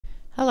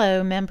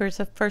Hello, members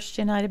of First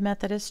United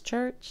Methodist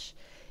Church.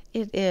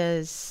 It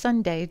is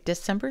Sunday,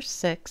 December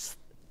 6th,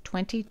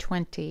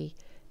 2020.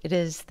 It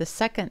is the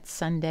second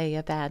Sunday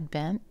of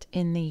Advent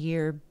in the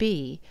year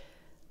B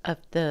of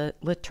the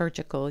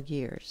liturgical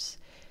years.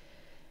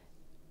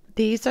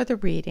 These are the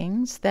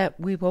readings that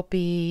we will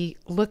be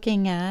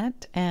looking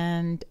at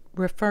and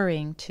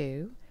referring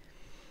to.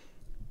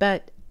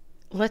 But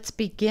let's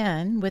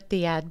begin with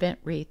the Advent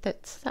wreath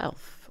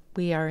itself.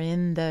 We are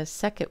in the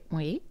second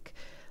week,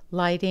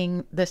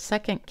 lighting the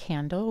second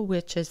candle,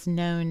 which is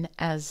known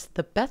as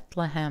the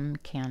Bethlehem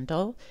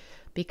candle,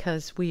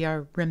 because we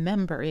are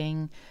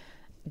remembering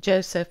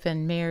Joseph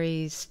and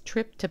Mary's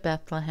trip to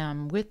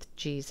Bethlehem with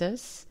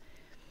Jesus.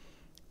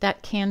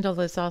 That candle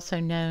is also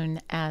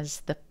known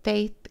as the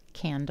faith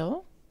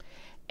candle,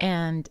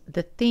 and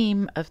the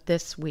theme of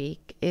this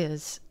week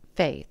is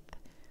faith.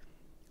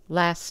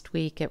 Last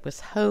week it was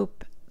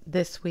hope,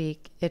 this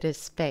week it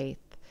is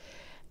faith.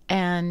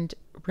 And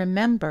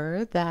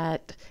remember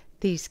that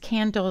these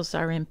candles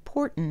are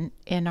important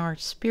in our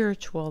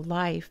spiritual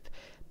life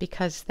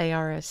because they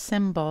are a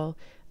symbol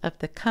of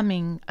the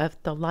coming of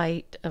the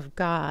light of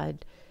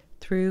God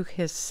through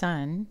His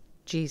Son,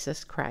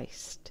 Jesus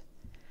Christ.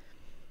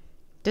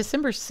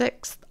 December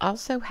 6th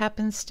also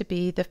happens to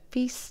be the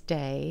feast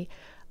day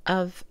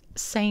of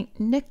Saint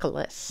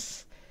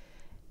Nicholas.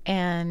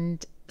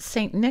 And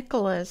Saint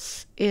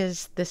Nicholas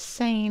is the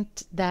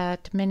saint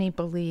that many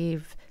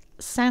believe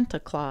Santa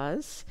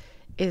Claus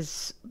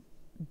is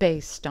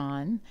based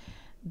on.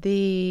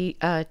 The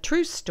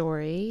true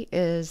story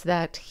is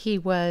that he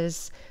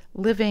was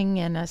living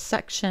in a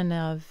section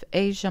of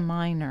Asia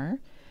Minor.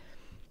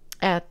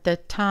 At the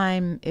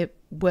time it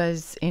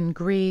was in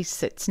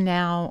Greece. It's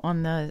now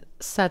on the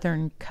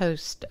southern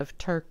coast of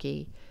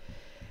Turkey.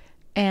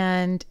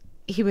 And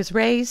he was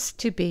raised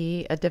to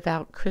be a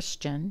devout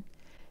Christian.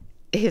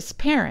 His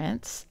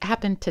parents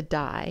happened to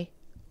die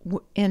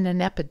in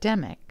an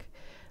epidemic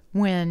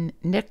when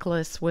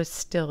Nicholas was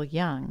still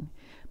young,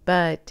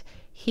 but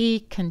he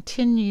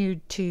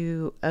continued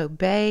to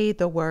obey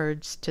the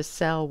words to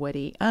sell what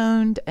he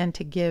owned and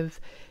to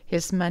give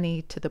his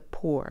money to the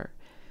poor.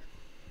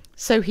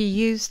 So he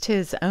used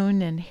his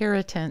own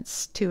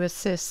inheritance to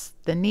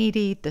assist the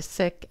needy, the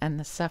sick, and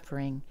the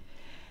suffering,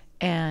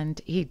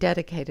 and he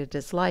dedicated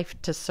his life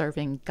to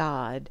serving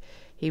God.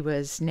 He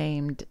was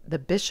named the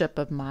Bishop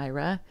of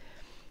Myra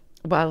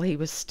while he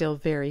was still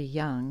very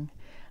young.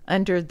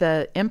 Under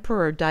the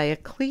Emperor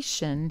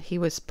Diocletian, he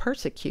was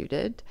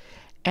persecuted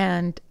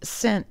and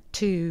sent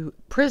to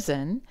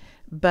prison,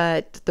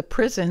 but the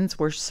prisons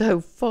were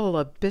so full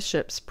of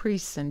bishops,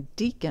 priests, and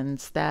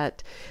deacons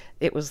that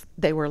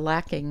they were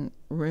lacking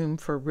room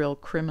for real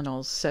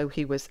criminals, so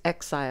he was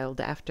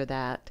exiled after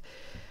that.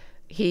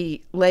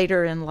 He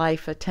later in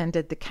life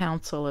attended the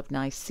Council of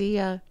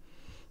Nicaea,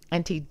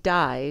 and he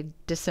died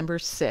December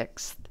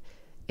 6th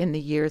in the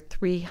year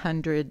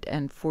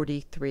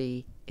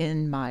 343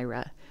 in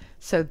Myra.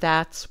 So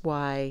that's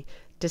why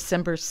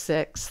December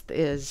 6th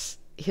is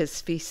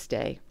his feast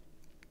day.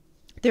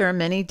 There are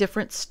many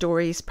different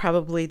stories.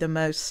 Probably the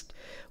most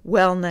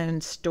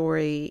well-known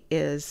story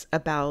is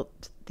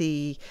about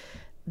the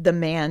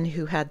man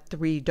who had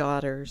 3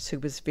 daughters, who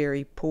was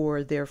very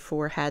poor,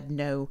 therefore had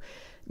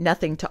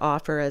nothing to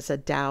offer as a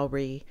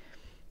dowry,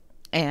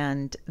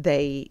 and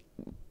they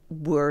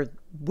would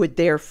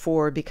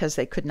therefore, because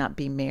they could not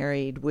be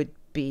married, would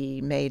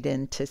be made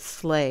into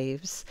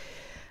slaves.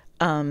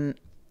 And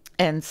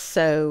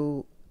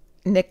so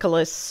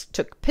Nicholas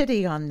took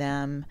pity on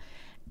them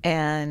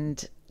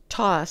and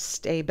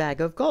tossed a bag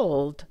of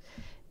gold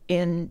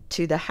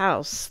into the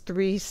house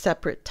 3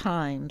 separate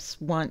times,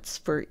 once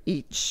for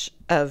each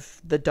of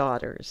the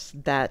daughters.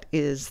 That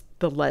is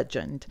the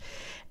legend.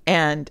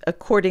 And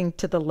according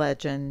to the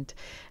legend,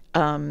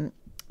 the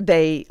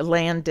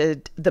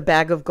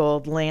bag of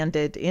gold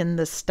landed in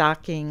the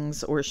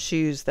stockings or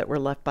shoes that were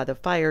left by the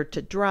fire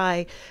to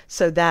dry.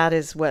 So that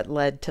is what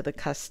led to the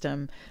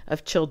custom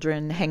of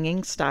children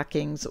hanging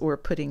stockings or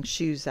putting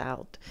shoes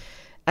out.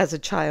 As a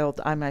child,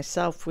 I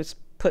myself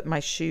put my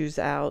shoes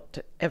out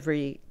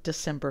every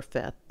December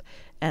 5th,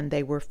 and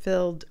they were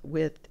filled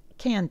with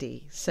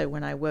candy. So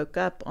when I woke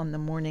up on the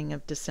morning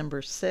of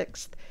December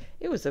 6th,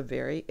 it was a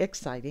very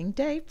exciting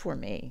day for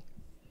me.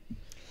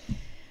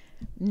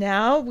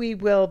 Now we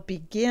will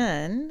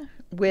begin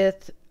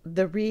with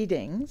the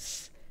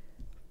readings.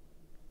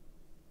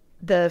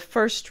 The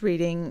first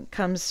reading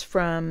comes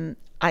from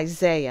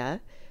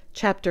Isaiah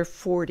chapter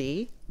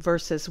 40,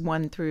 verses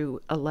 1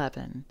 through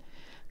 11.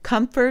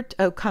 Comfort,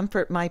 O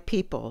comfort my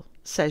people,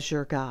 says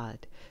your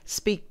God.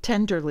 Speak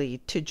tenderly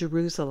to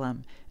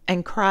Jerusalem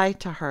and cry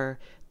to her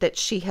that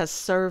she has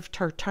served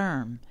her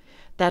term,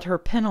 that her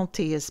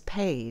penalty is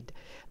paid,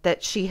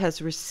 that she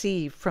has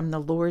received from the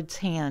Lord's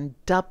hand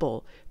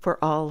double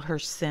for all her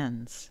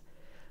sins.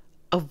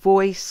 A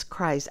voice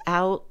cries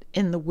out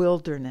in the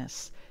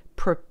wilderness,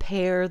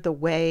 prepare the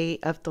way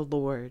of the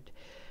Lord.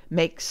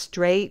 Make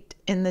straight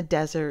in the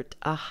desert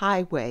a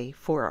highway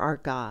for our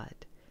God.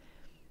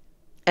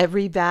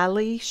 Every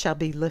valley shall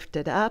be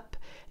lifted up,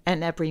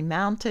 and every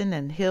mountain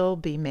and hill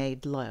be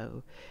made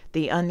low.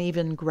 The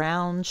uneven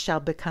ground shall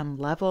become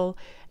level,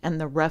 and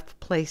the rough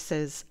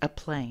places a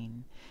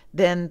plain.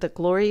 Then the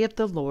glory of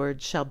the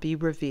Lord shall be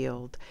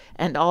revealed,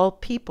 and all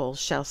people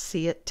shall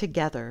see it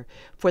together,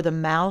 for the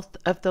mouth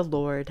of the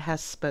Lord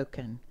has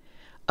spoken.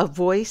 A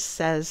voice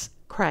says,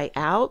 "Cry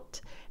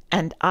out,"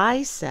 and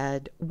I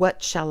said,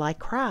 "What shall I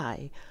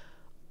cry?"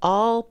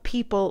 All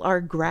people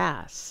are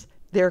grass.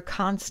 Their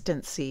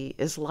constancy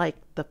is like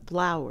the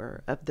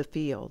flower of the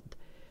field.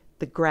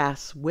 The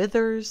grass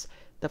withers,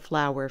 the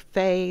flower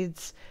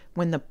fades,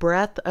 when the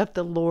breath of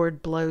the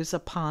Lord blows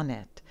upon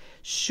it.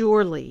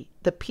 Surely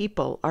the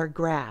people are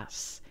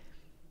grass.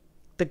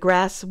 The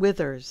grass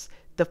withers,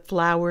 the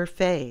flower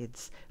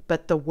fades,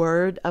 but the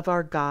word of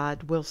our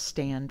God will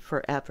stand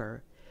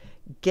forever.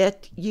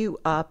 Get you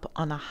up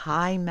on a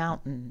high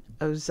mountain,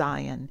 O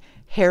Zion,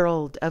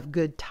 herald of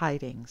good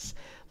tidings.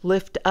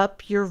 Lift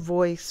up your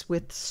voice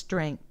with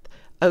strength,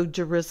 O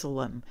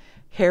Jerusalem,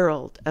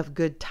 herald of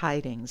good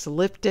tidings.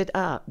 Lift it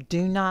up,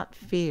 do not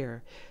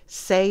fear.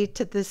 Say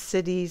to the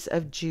cities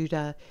of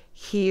Judah,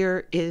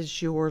 here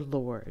is your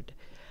Lord.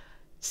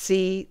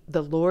 See,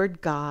 the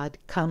Lord God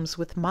comes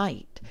with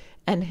might,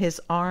 and his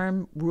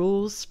arm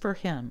rules for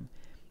him.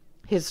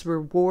 His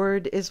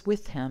reward is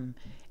with him,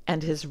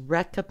 and his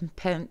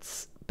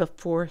recompense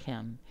before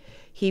him.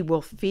 He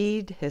will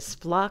feed his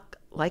flock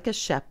like a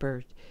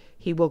shepherd.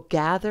 He will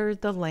gather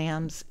the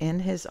lambs in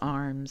his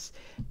arms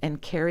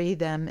and carry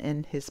them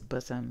in his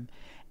bosom,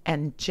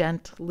 and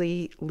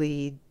gently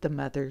lead the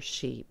mother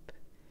sheep.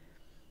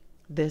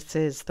 This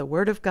is the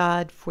word of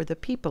God for the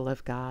people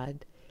of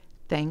God.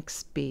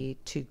 Thanks be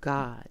to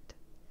God.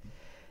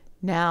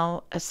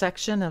 Now a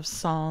section of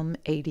Psalm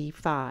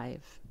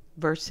 85,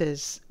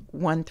 verses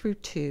 1 through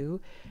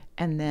 2,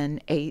 and then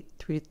 8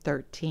 through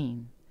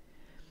 13.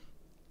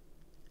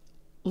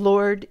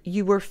 Lord,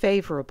 you were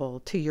favorable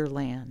to your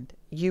land.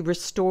 You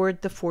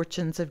restored the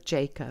fortunes of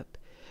Jacob.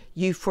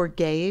 You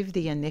forgave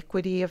the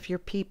iniquity of your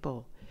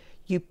people.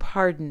 You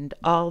pardoned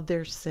all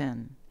their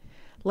sin.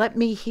 Let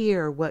me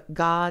hear what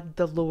God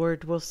the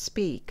Lord will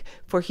speak,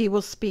 for he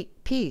will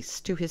speak peace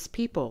to his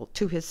people,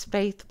 to his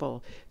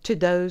faithful, to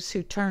those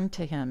who turn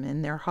to him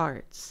in their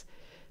hearts.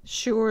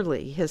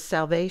 Surely his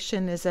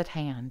salvation is at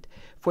hand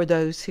for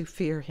those who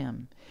fear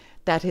him,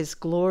 that his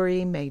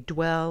glory may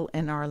dwell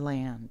in our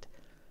land.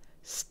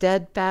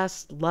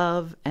 Steadfast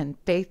love and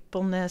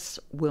faithfulness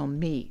will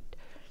meet.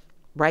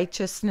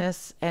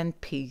 Righteousness and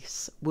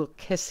peace will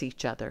kiss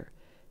each other.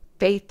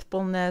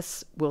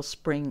 Faithfulness will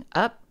spring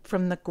up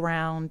from the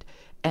ground,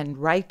 and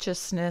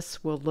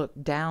righteousness will look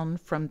down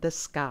from the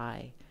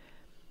sky.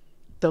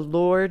 The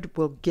Lord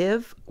will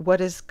give what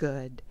is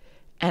good,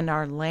 and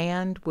our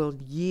land will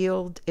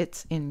yield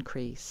its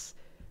increase.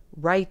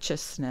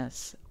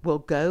 Righteousness will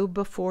go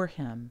before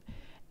him,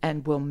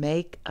 and will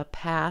make a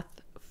path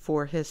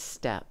for his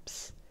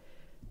steps.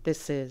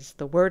 This is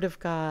the word of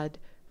God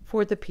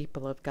for the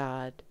people of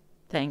God.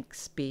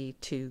 Thanks be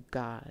to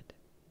God.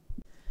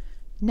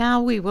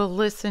 Now we will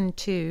listen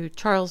to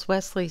Charles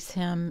Wesley's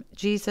hymn,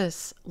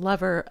 Jesus,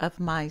 Lover of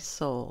My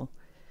Soul.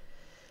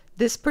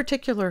 This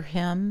particular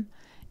hymn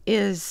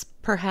is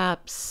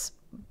perhaps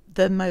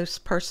the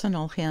most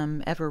personal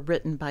hymn ever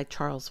written by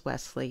Charles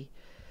Wesley.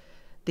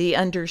 The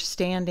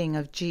understanding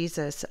of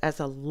Jesus as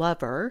a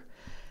lover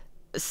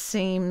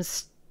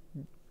seems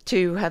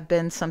to have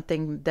been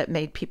something that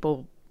made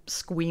people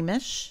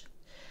squeamish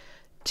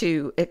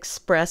to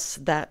express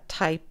that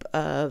type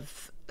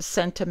of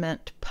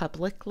sentiment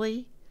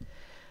publicly,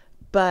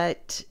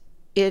 but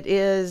it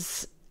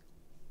is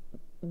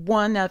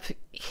one of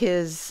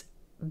his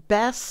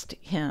best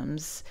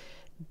hymns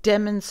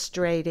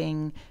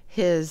demonstrating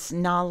his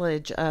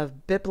knowledge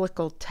of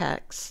biblical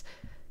texts,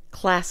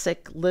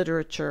 classic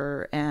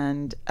literature,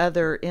 and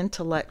other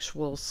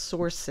intellectual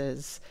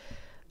sources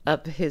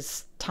of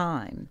his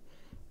time.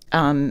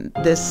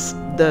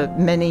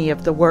 Many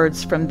of the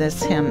words from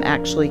this hymn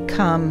actually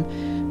come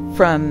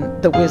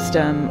from the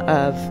wisdom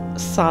of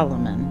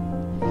Solomon.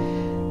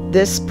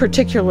 This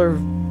particular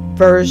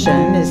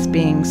version is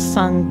being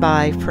sung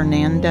by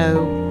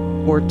Fernando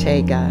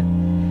Ortega,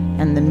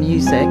 and the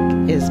music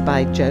is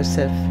by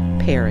Joseph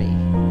Perry.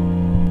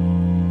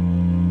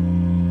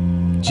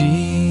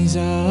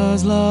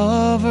 Jesus,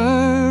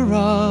 lover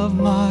of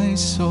my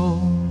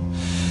soul,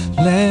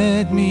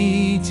 let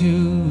me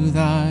to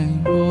thy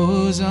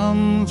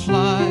bosom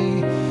fly,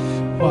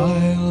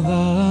 while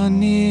the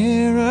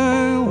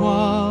nearer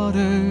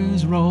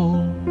waters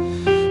roll,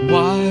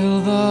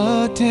 while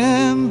the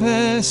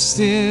tempest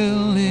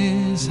still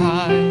is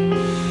high.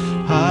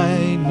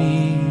 Hide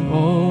me,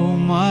 O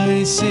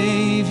my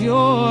Savior,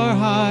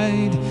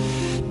 hide,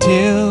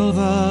 till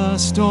the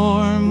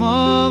storm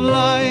of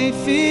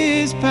life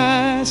is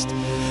past.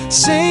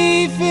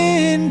 Safe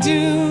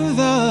into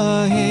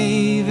the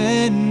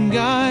haven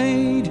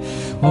guide,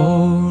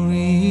 oh,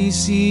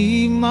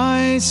 receive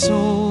my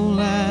soul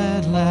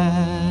at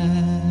last.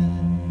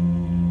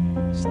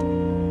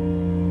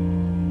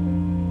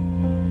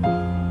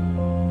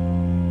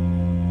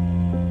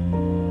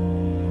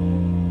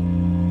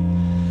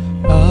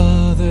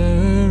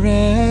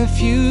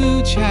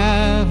 refuge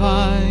have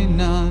I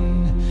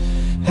none.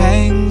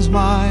 Hangs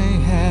my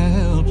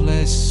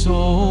helpless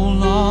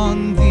soul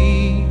on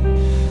thee.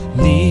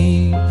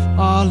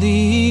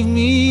 Leave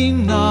me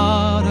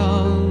not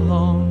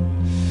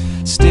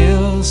alone.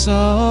 Still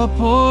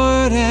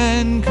support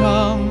and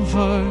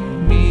comfort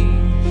me.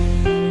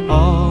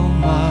 All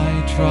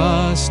my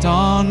trust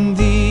on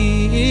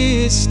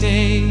thee is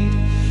stayed.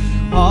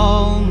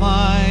 All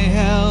my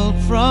help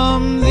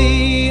from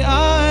thee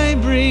I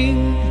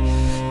bring.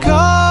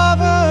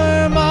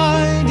 Cover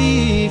my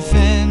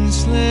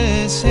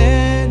defenseless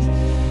head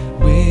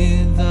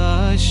with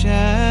the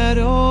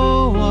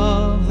shadow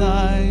of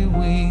thy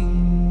wing.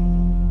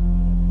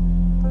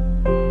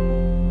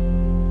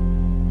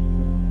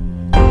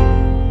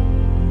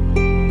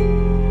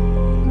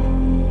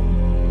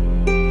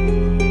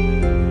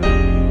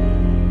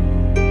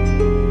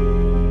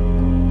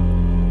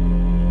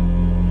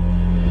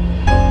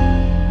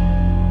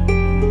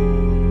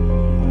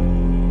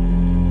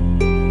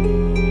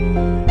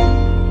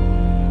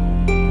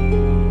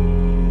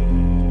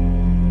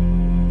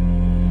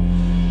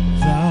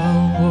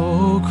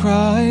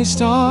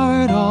 Christ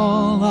art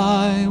all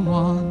I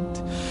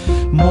want,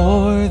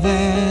 more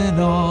than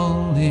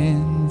all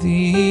in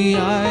thee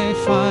I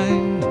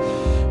find.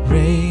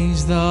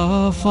 Raise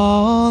the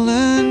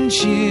fallen,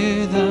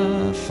 cheer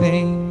the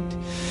faint,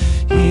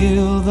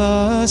 heal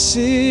the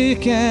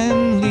sick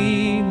and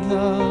lead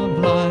the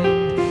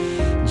blind.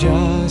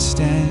 Just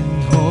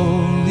and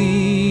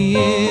holy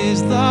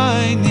is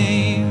thy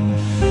name.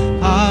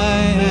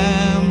 I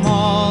am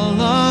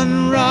all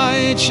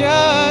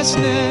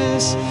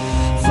unrighteousness,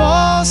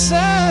 false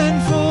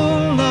and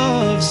full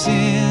of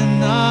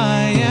sin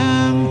I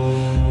am.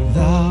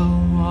 Thou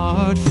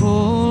art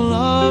full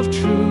of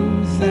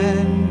truth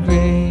and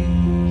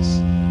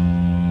grace.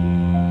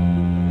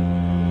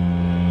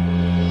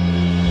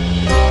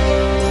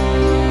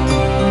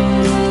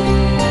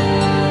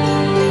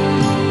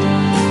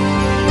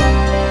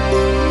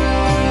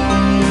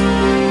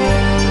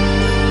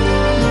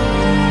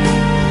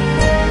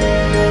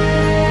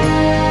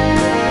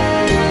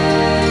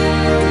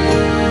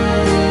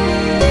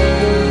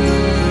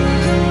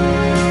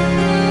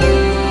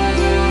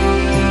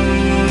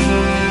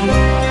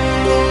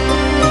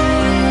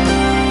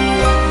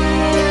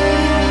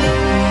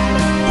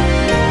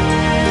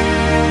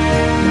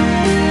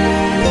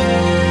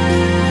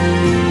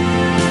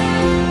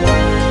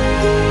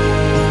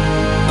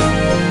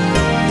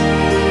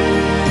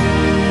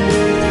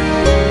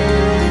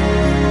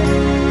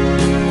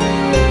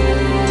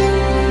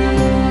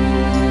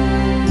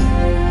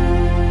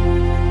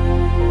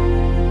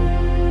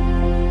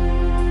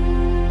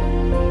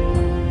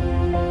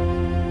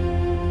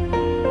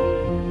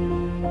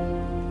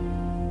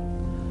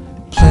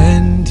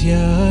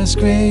 Plenteous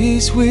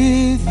grace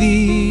with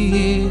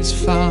thee is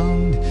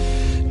found,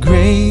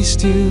 grace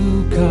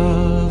to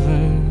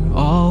cover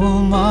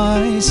all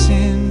my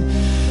sin.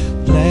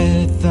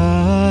 Let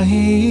the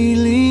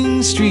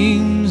healing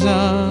streams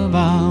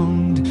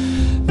abound,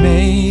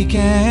 make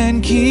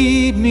and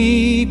keep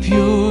me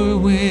pure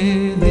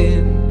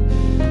within.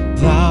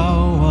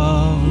 Thou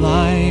of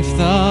life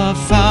the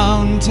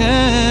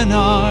fountain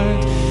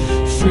art,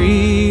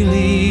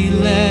 freely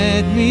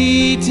let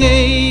me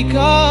take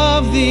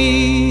of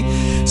thee.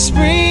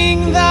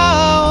 Spring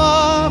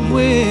thou up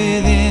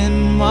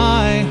within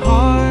my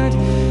heart,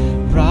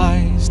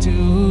 rise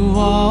to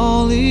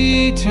all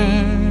eternity.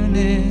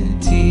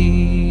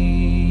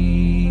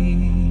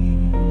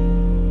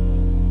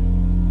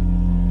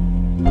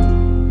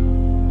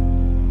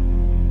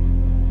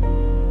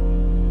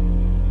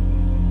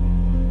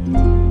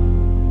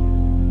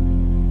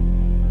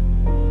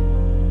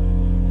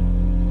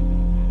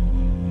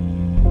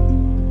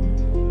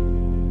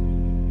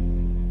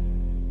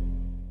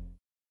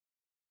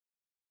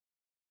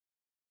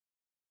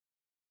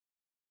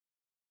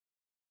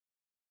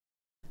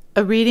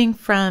 A reading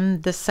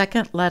from the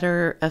second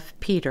letter of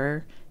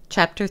Peter,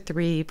 chapter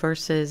 3,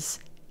 verses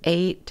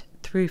 8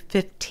 through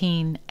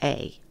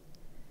 15a.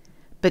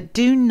 But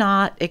do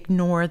not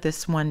ignore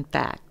this one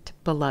fact,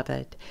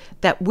 beloved,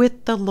 that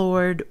with the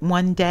Lord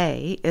 1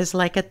 day is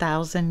like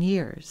 1,000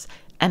 years,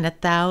 and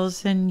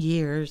 1,000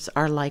 years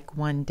are like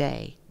 1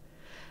 day.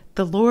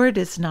 The Lord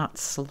is not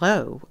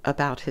slow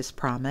about his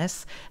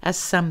promise, as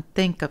some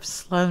think of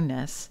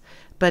slowness,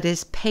 but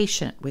is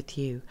patient with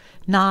you,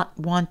 not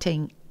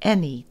wanting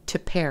any to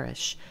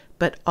perish,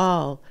 but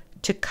all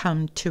to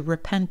come to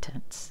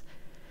repentance.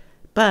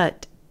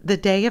 But the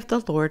day of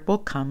the Lord will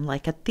come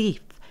like a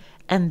thief,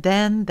 and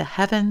then the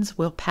heavens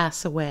will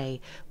pass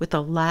away with a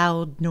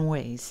loud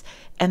noise,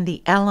 and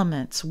the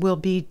elements will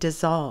be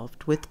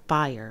dissolved with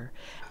fire,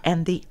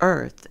 and the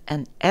earth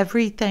and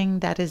everything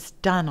that is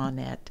done on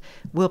it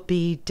will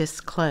be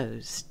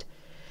disclosed.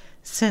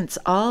 Since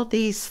all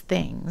these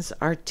things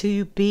are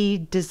to be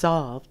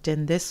dissolved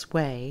in this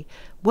way,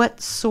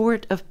 what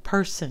sort of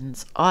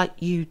persons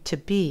ought you to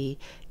be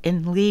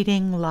in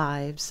leading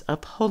lives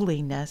of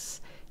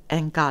holiness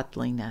and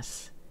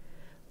godliness,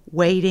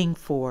 waiting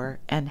for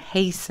and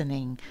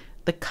hastening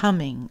the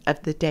coming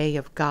of the day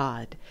of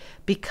God,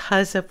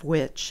 because of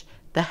which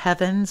the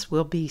heavens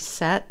will be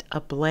set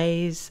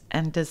ablaze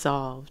and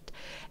dissolved,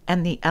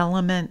 and the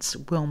elements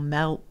will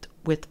melt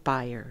with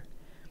fire.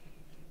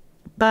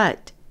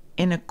 But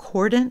in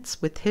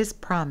accordance with his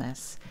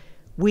promise,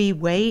 we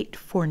wait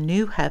for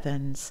new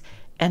heavens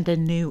and a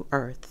new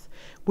earth,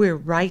 where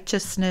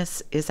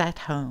righteousness is at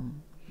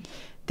home.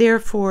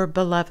 Therefore,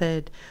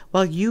 beloved,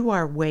 while you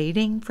are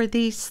waiting for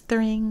these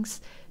things,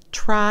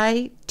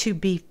 try to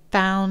be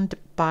found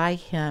by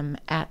him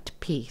at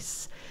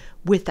peace,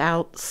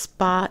 without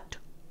spot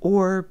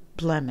or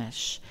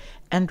blemish,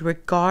 and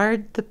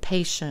regard the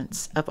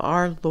patience of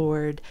our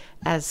Lord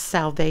as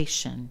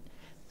salvation.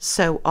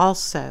 So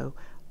also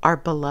our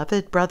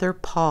beloved brother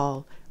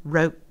Paul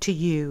wrote to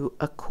you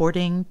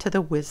according to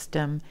the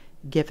wisdom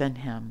given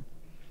him.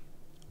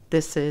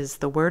 This is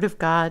the word of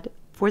God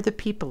for the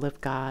people of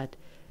God.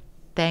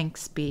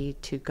 Thanks be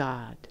to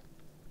God.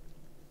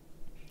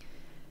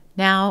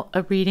 Now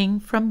a reading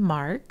from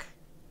Mark,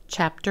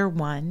 chapter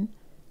 1,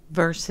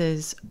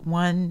 verses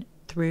 1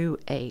 through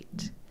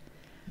 8.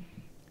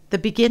 The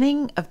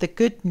beginning of the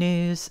good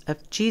news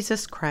of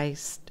Jesus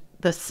Christ,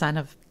 the Son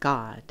of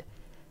God.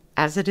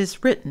 As it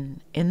is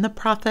written in the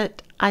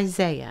prophet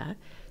Isaiah,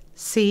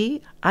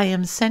 "See, I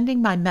am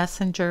sending my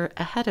messenger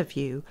ahead of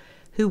you,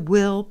 who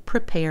will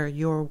prepare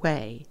your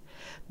way.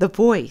 The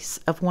voice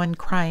of one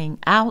crying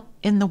out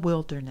in the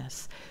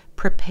wilderness,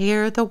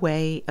 prepare the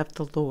way of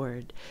the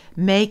Lord,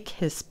 make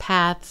his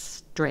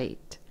paths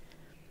straight."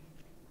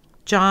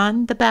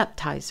 John the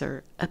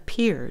Baptizer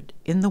appeared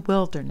in the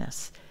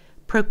wilderness,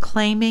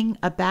 proclaiming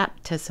a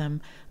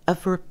baptism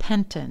of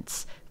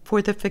repentance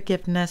for the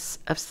forgiveness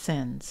of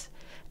sins,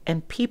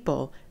 and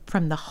people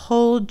from the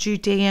whole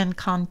Judean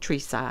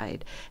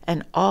countryside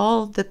and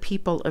all the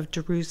people of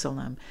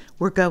Jerusalem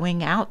were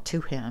going out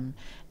to him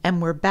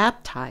and were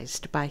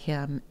baptized by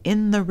him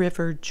in the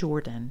river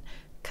Jordan,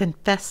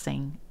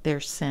 confessing their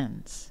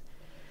sins.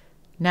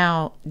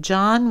 Now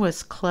John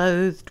was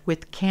clothed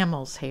with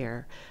camel's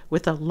hair,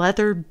 with a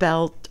leather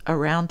belt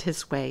around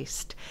his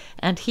waist,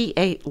 and he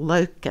ate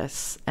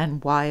locusts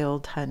and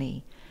wild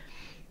honey.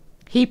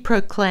 He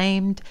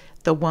proclaimed,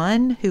 "The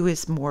one who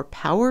is more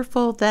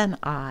powerful than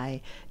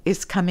I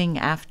is coming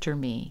after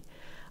me.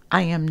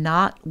 I am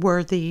not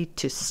worthy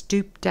to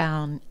stoop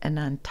down and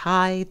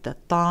untie the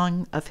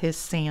thong of his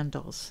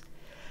sandals.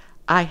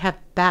 I have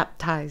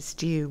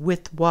baptized you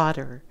with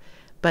water,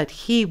 but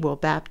he will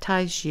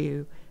baptize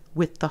you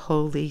with the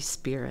Holy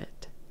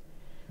Spirit."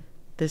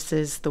 This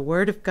is the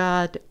word of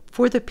God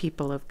for the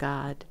people of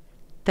God.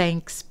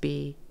 Thanks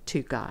be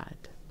to God.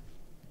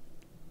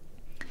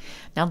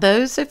 Now,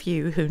 those of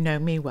you who know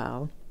me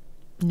well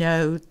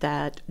know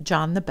that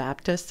John the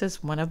Baptist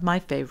is one of my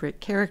favorite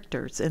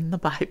characters in the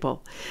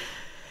Bible.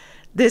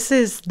 This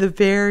is the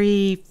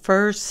very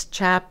first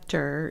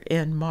chapter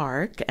in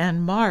Mark,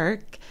 and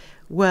Mark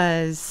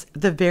was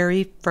the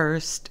very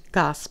first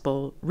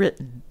gospel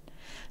written.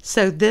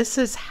 So this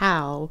is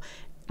how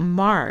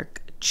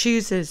Mark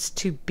chooses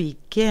to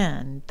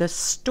begin the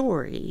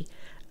story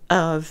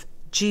of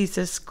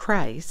Jesus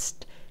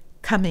Christ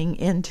coming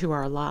into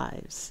our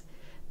lives.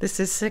 This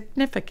is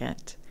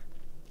significant.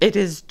 It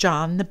is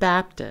John the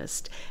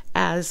Baptist,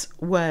 as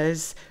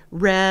was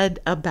read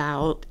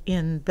about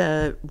in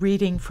the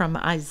reading from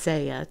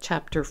Isaiah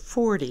chapter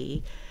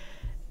 40.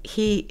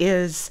 He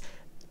is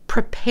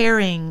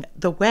preparing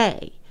the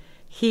way.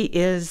 He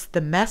is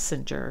the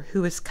messenger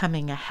who is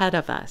coming ahead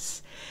of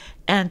us,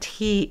 and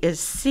he is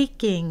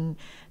seeking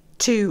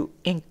to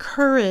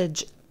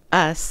encourage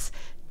us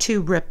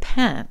to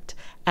repent,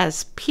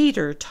 as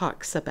Peter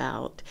talks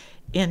about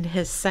in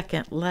his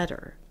second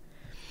letter.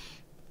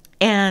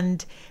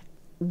 And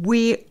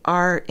we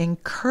are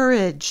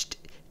encouraged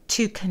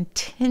to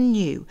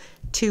continue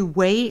to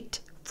wait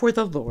for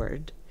the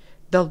Lord.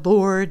 The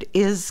Lord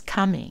is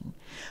coming.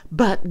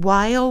 But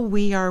while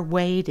we are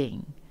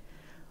waiting,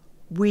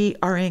 we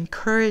are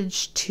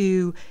encouraged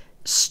to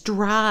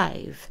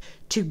strive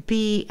to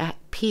be at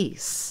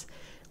peace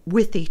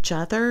with each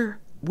other,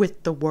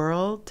 with the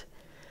world,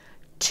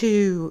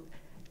 to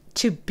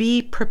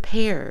be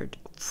prepared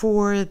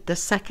for the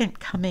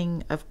second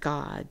coming of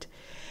God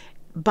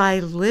by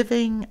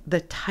living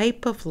the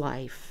type of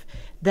life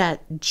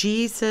that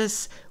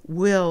Jesus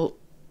will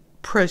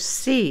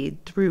proceed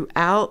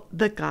throughout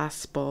the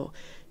gospel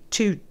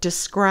to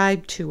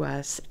describe to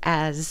us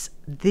as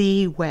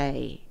the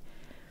way.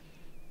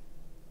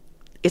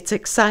 It's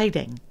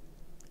exciting.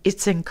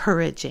 It's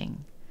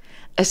encouraging,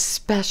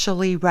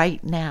 especially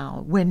right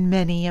now when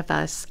many of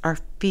us are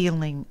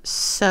feeling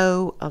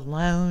so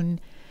alone,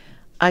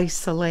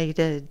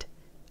 isolated,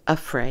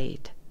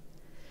 afraid.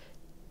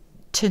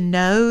 To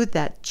know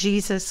that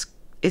Jesus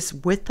is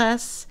with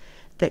us,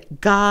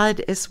 that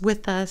God is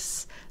with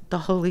us, the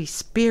Holy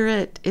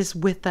Spirit is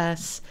with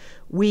us.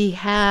 We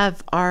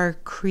have our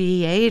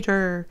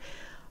Creator,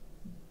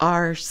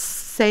 our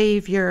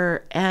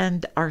Savior,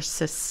 and our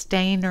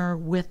Sustainer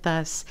with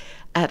us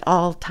at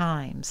all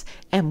times.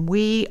 And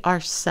we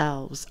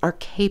ourselves are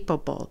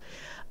capable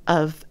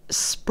of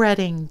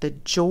spreading the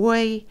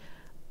joy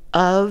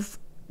of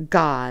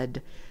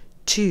God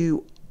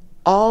to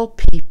all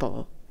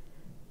people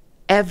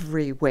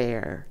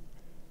everywhere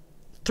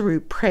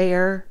through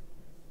prayer,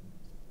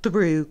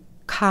 through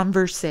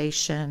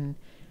conversation,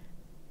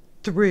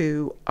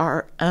 through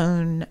our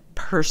own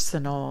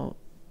personal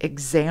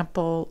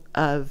example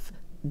of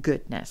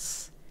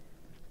goodness.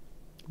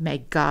 May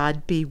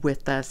God be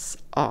with us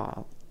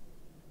all.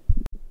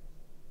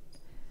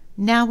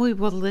 Now we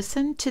will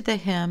listen to the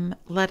hymn,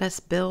 Let Us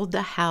Build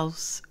a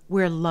House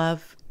Where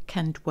Love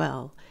Can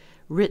Dwell,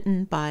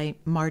 written by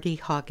Marty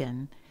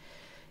Haugen.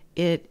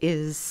 It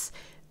is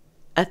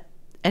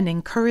an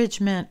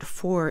encouragement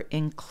for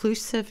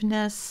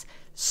inclusiveness,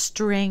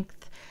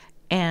 strength,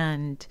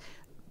 and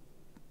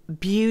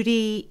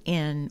beauty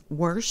in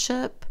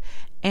worship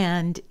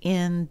and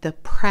in the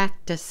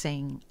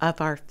practicing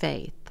of our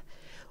faith.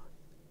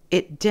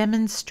 It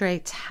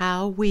demonstrates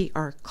how we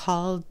are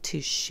called to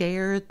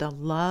share the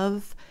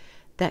love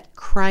that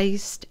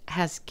Christ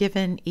has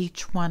given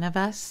each one of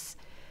us,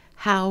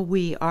 how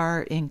we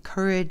are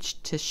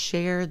encouraged to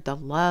share the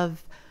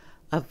love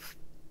of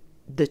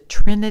the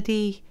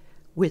Trinity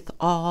with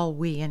all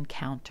we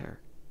encounter.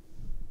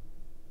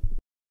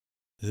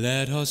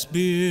 Let us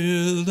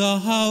build a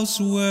house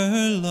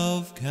where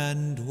love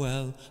can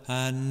dwell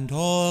and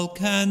all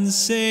can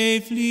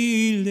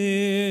safely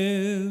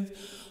live.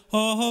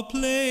 A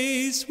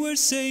place where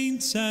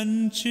saints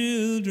and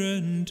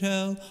children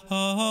tell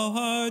how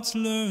hearts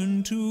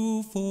learn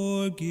to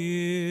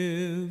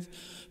forgive.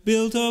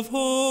 Built of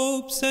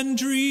hopes and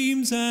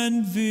dreams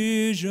and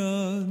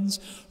visions,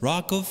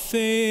 rock of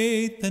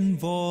faith and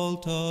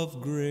vault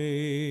of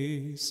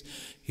grace.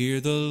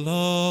 Here the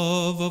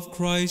love of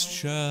Christ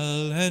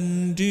shall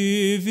end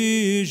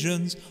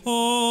divisions.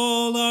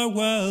 All are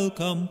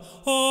welcome,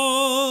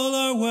 all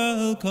are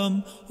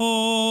welcome,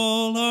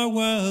 all are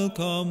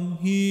welcome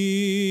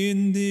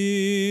in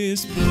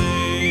this place.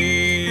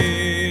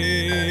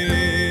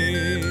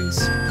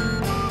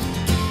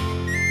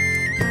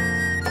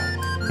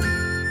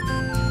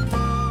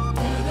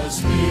 Let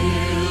us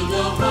build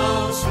a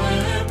house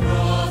where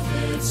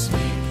prophets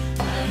speak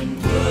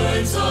and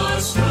words are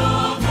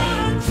strong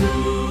and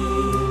true.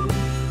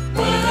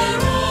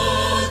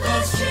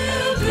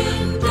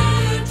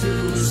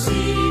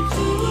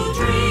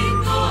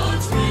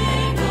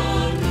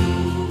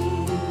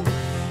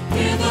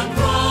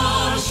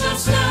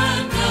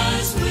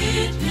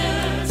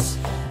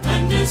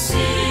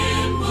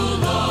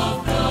 Symbol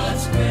of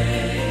God's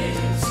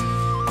grace.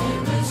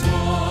 Here as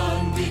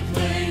one we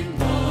claim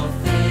the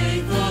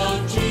faith of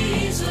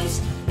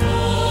Jesus.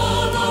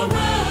 All are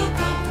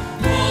welcome,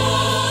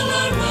 all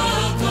are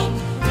welcome,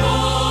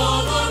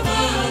 all are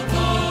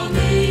welcome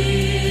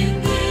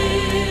in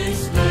this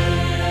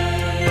place.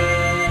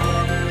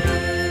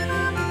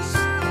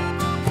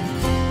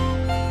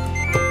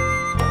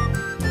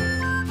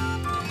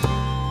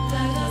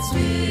 Let us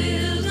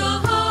build a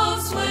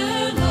house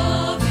where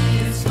love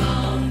is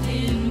found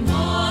in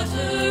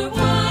water,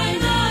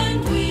 wine,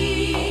 and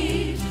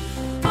wheat.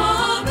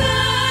 A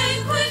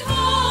banquet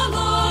hall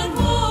on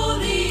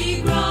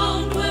holy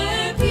ground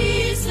where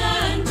peace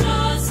and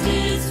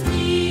justice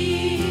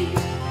meet.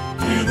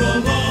 Here the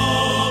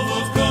love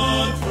of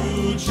God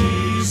through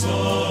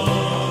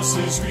Jesus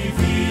is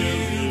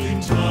revealed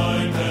in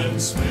time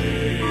and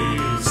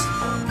space.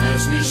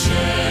 As we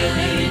share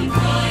in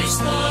Christ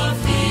the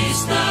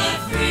feast that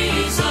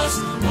frees us,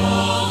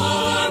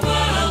 all are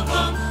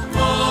welcome,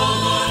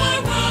 all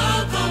are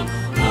welcome,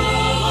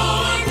 all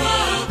are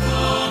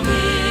welcome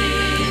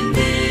in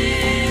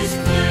this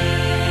place.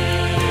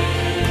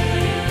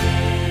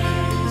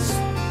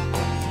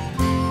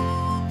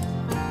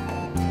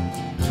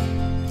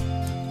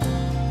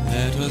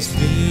 Let us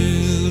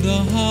build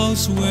a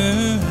house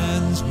where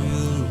hands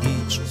will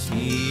reach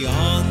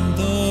beyond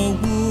the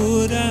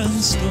wood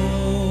and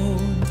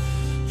stone,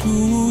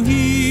 to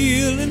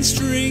heal and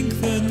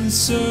strengthen,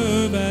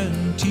 serve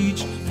and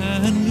teach,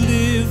 and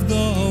live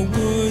the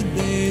word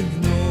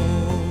they've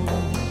known.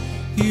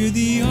 Here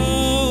the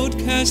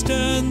outcast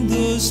and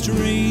the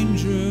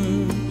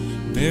stranger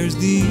bears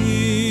the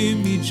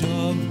image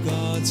of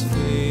God's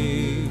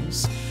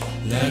face.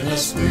 Let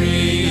us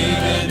bring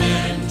an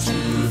end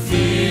to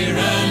fear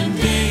and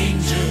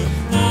danger.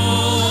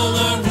 All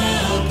are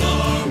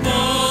welcome,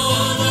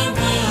 all are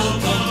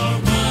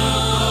welcome,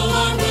 all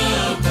are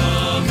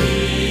welcome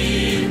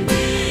in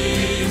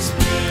this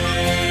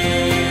place.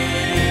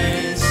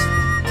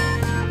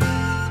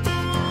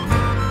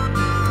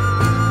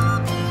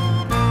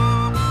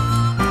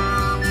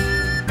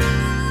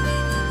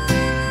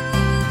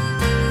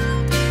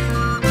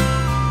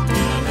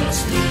 Let us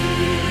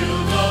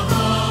build a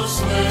house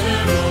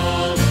where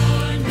all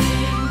are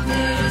named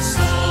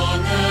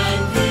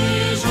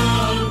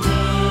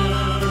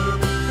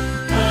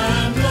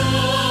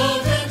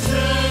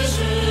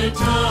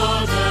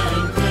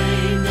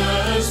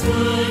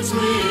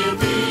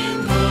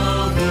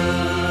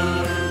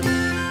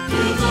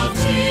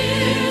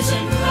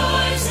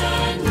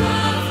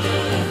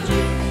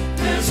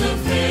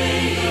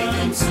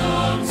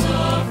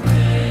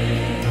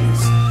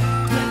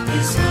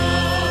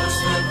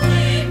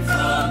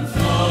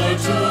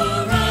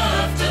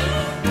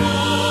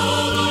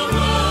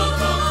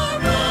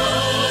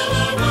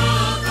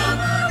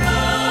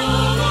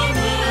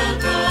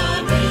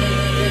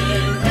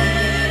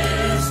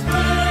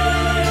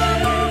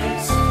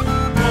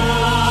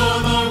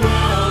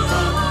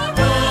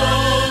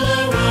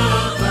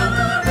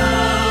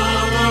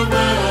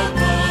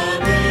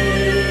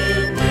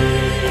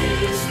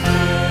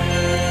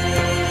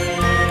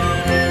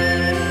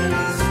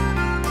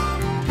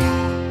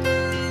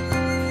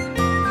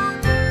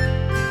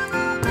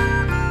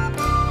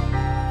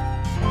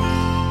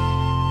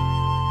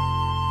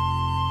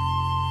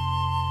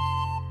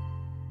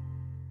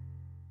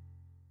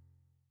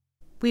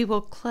We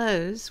will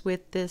close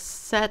with this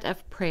set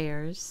of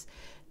prayers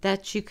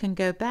that you can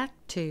go back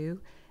to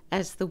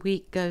as the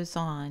week goes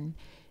on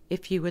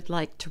if you would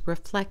like to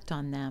reflect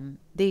on them.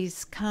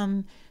 These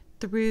come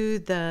through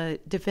the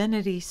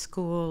Divinity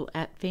School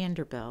at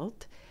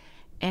Vanderbilt,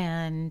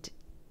 and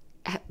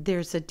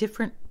there's a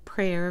different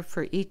prayer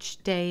for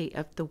each day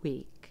of the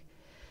week.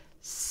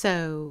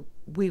 So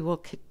we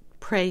will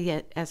pray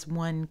it as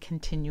one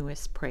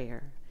continuous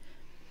prayer.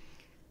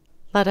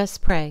 Let us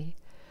pray.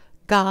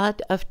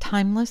 God of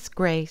timeless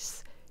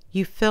grace,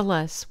 you fill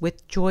us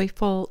with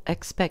joyful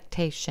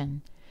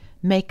expectation.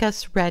 Make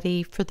us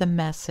ready for the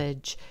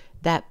message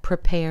that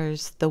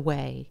prepares the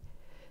way.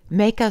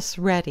 Make us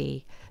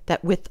ready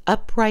that with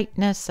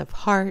uprightness of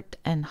heart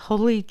and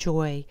holy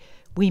joy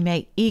we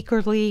may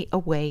eagerly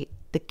await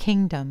the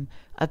kingdom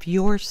of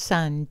your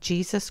Son,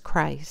 Jesus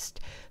Christ,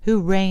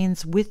 who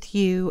reigns with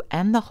you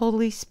and the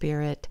Holy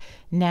Spirit,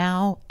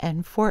 now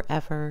and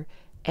forever.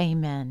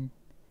 Amen.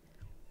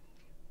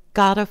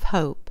 God of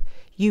hope,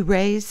 you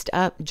raised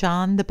up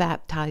John the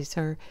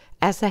Baptizer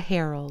as a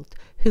herald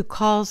who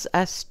calls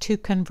us to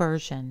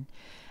conversion.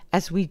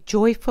 As we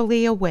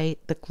joyfully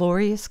await the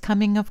glorious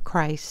coming of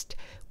Christ,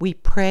 we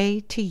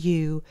pray to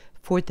you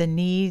for the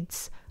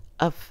needs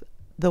of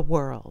the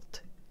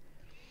world.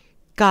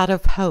 God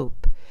of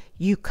hope,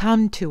 you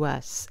come to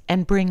us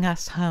and bring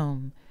us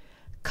home.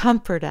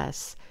 Comfort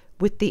us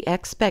with the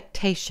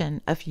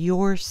expectation of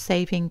your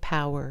saving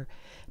power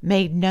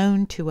made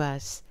known to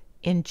us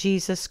in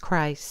Jesus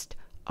Christ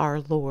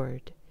our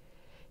Lord.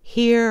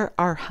 Hear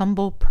our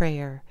humble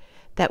prayer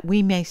that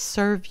we may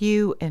serve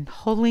you in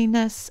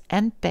holiness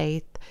and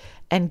faith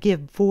and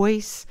give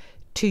voice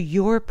to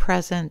your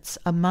presence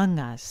among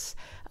us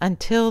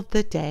until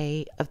the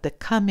day of the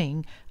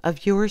coming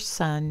of your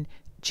Son,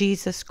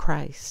 Jesus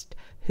Christ,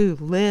 who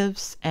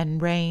lives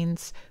and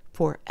reigns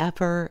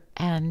forever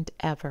and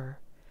ever.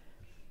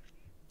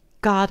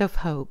 God of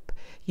hope,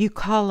 you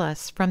call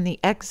us from the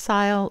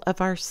exile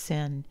of our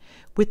sin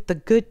with the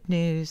good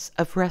news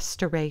of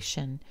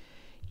restoration.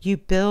 You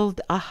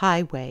build a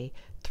highway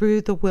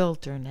through the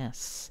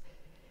wilderness.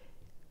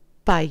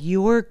 By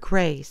your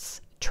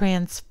grace,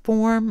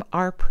 transform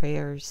our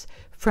prayers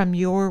from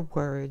your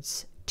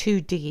words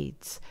to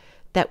deeds,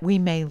 that we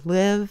may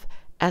live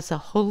as a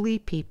holy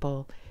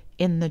people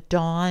in the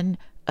dawn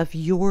of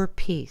your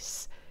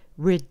peace,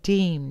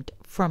 redeemed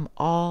from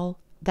all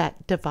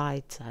that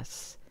divides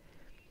us.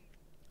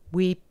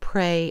 We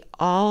pray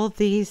all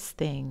these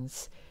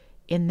things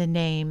in the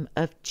name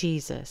of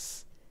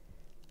Jesus.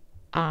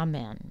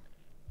 Amen.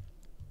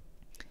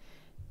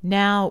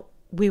 Now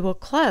we will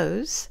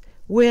close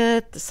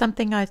with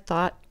something I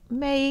thought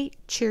may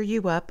cheer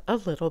you up a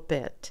little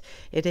bit.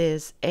 It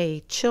is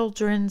a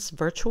children's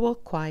virtual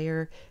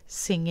choir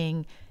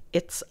singing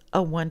 "It's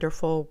a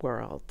Wonderful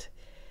World."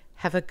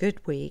 Have a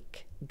good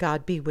week.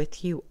 God be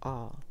with you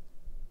all.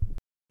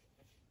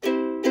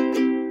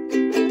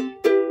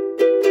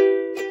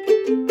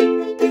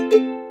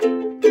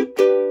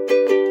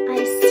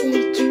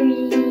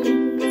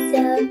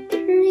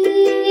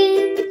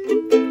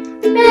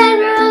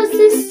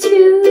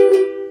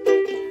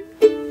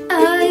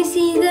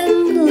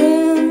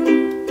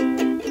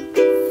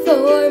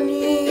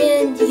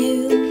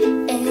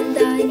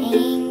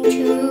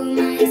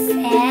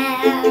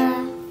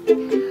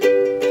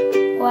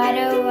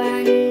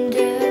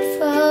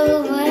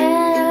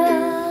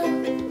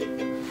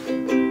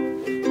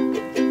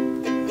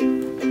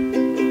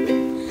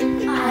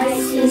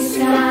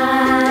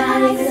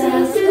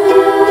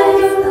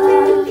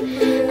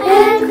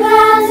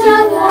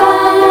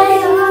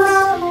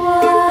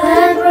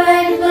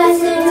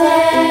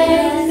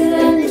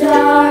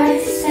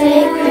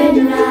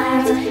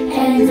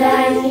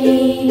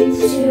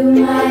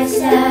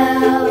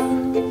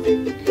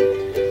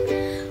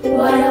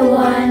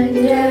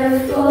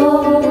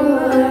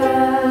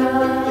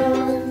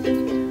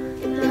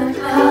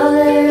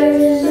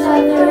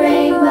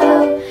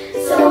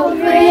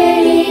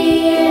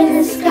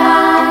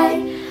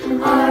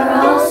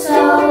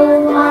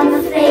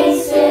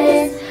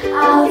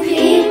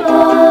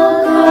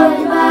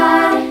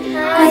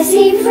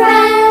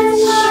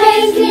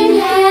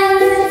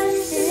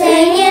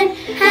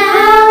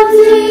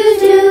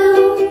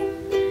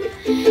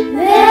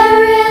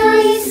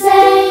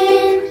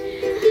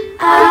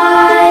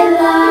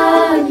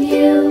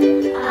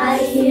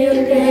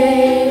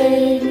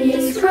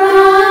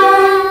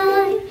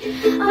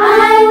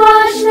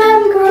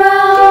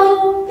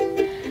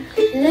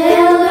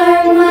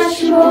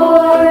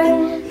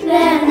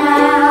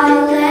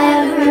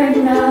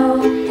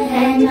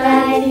 And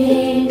I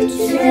think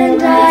to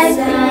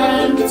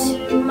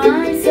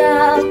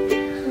myself,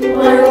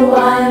 what a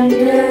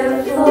wonder.